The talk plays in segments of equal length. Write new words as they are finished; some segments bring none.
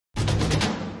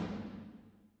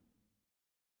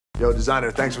Yo,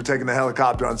 Desiigner, thanks for taking the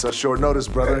helicopter on such short notice,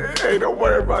 brother. Hey, don't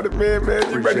worry about it, man.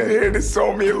 You ready to hear this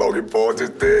song me and Logan Paul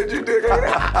just did? You dig?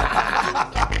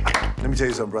 Let me tell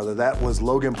you something, brother. That was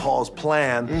Logan Paul's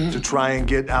plan to try and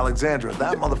get Alexandra.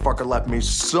 That motherfucker left me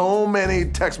so many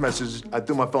text messages, I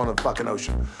threw my phone in the fucking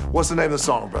ocean. What's the name of the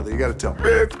song, brother? You gotta tell me.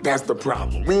 Man, that's the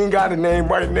problem. We ain't got a name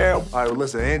right now. All right, well,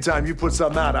 listen, anytime you put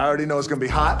something out, I already know it's gonna be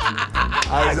hot.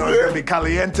 I already know it's gonna be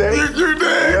caliente. You did?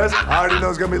 Yes, I already know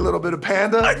it's gonna be a little bit of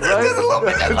panda, right? Just a little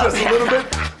bit. Just a little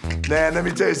bit. Man, let me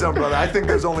tell you something, brother. I think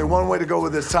there's only one way to go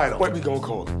with this title. What we gonna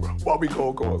call it, bro? What we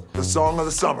gonna call it? The Song of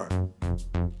the Summer.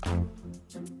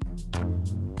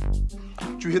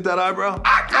 Did you hit that eyebrow?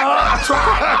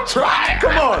 I tried.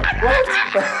 Come on.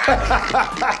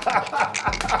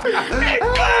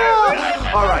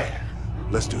 All right,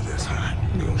 let's do this.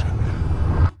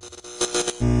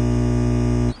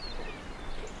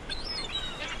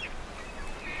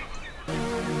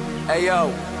 Hey, yo,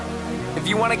 if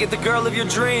you want to get the girl of your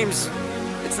dreams,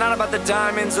 it's not about the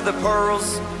diamonds or the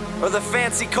pearls or the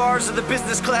fancy cars or the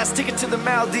business class ticket to the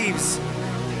Maldives.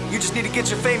 You just need to get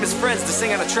your famous friends to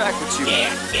sing on a track with you. Yeah.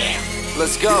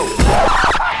 Let's go.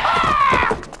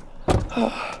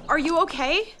 Are you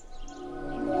okay?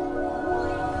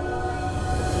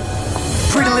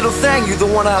 Pretty little thing, you're the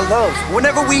one I love.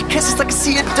 Whenever we kiss, it's like a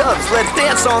sea of doves. Let's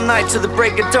dance all night till the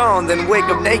break of dawn, then wake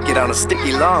up naked on a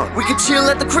sticky lawn. We could chill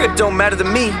at the crib, don't matter to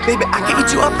me. Baby, I can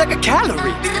eat you up like a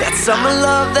calorie. That summer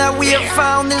love that we have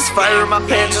found, this fire in my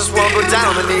pants just won't go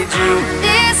down. I need you.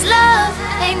 This love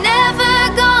ain't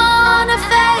never gonna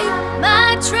fade.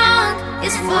 My trunk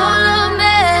is full of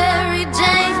Mary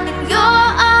Jane. In your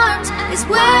arms is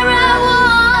where I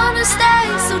wanna stay.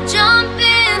 So jump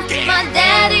in, my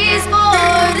daddy's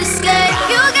board escape.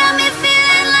 You got me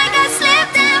feeling like I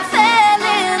slipped and fell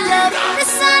in love. The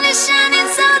sun is shining,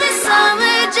 so the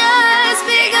summer just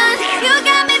begun. You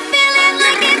got me feeling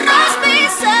like it must be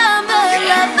summer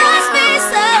love, must be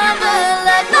summer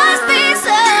love, must be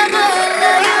summer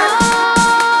love.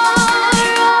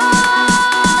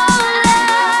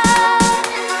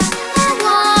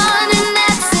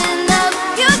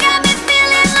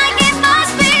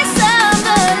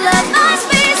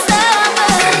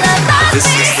 This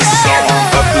is the song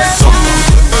of the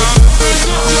summer.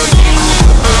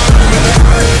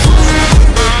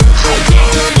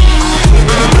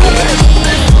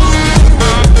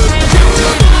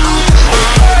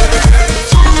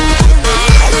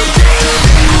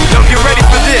 Yo, get ready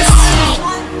for this.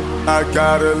 I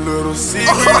got a little secret,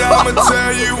 I'ma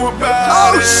tell you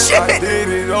about it. shit! I did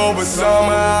it over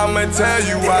summer, I'ma tell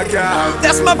you I got it.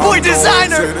 That's my boy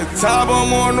Desiigner. To the top,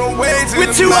 I'm on the way to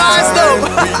With the 2 eyes though.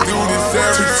 We do this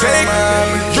every time,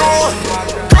 I'm yours.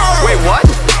 Wait, what?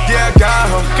 Yeah, I got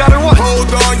her. Got her what?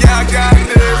 Hold on, yeah, I got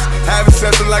this. Having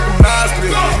something like a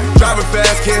hospital. Driving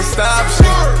fast, can't stop shit.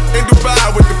 In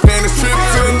Dubai with the pandas, trip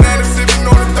to Atlanta, sipping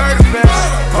on the 30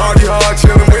 pounds. Party hard,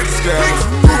 chilling with the scams.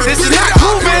 This is not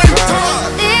cool, man.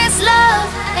 This love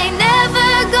ain't never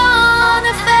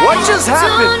gonna fade. What just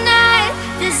happened? Tonight,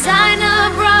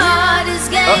 Desiigner brought his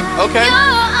game. Okay. Your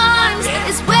arms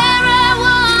is where I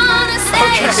wanna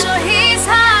stay. Okay. Sure, he's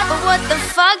hot, but what the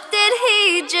fuck did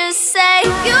he just say?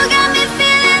 You got me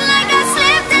feeling like I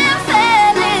slipped and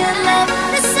fell in love.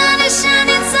 The sun is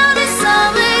shining, so the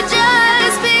summer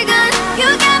just begun. You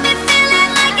got me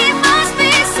feeling like it must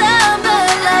be summer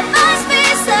love, must be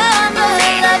summer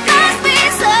love, must be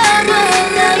summer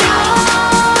love.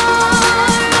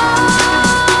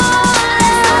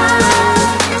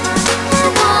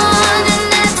 One and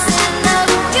that's enough.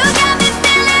 You got me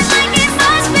feeling like it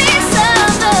must be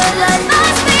summer love,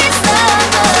 must be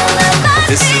summer love, must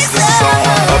This be is the summer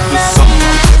song of the love. summer.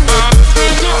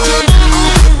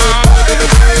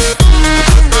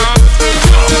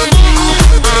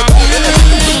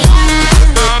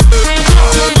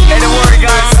 Hey, don't worry,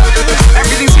 guys.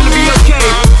 Everything's gonna be okay.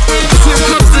 Here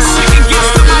comes the second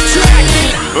guest of my track.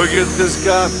 Forget this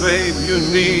guy, babe, you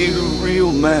need a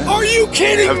real man. Are you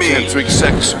kidding Have me? tantric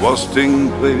sex while Sting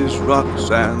plays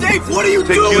Roxanne. Dave, what are you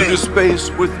Take doing? you to space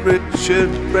with Richard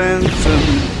Branson.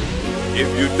 Give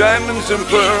you diamonds and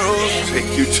pearls,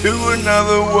 take you to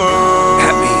another world.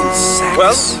 That means sex.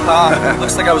 Well,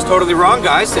 looks like I was totally wrong,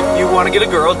 guys. If you want to get a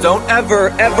girl, don't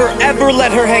ever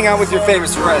let her hang out with your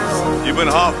famous friends. You've been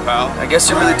half, pal. I guess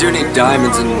you really do need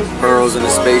diamonds and pearls in a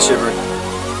spaceship or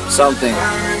something.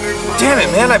 Damn it,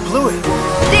 man, I blew it.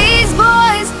 These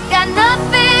boys got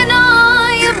nothing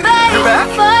on you, babe. You're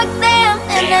back? Fuck them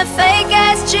and their fake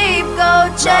ass cheap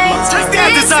gold chains. Take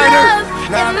that, This Desiigner. love,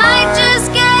 it might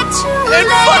just get too And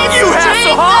late. fuck you, So drink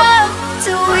Hasselhoff. up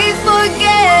till we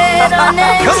forget our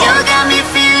names. Come on. You got me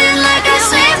feeling like I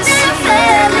slipped and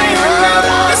fell in love.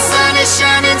 The sun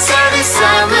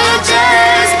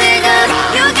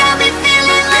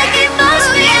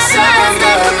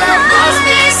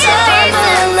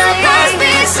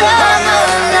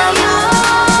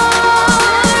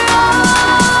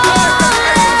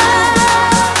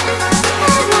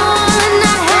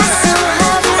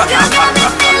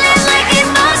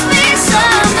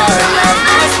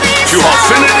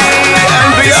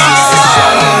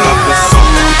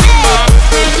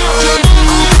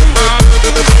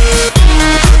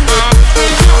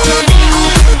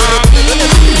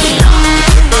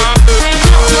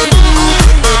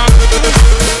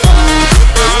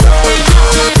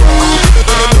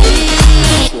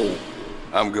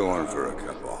I'm going for a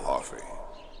cup of coffee.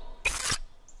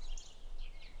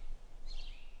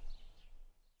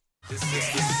 This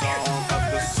is the song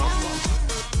of the song.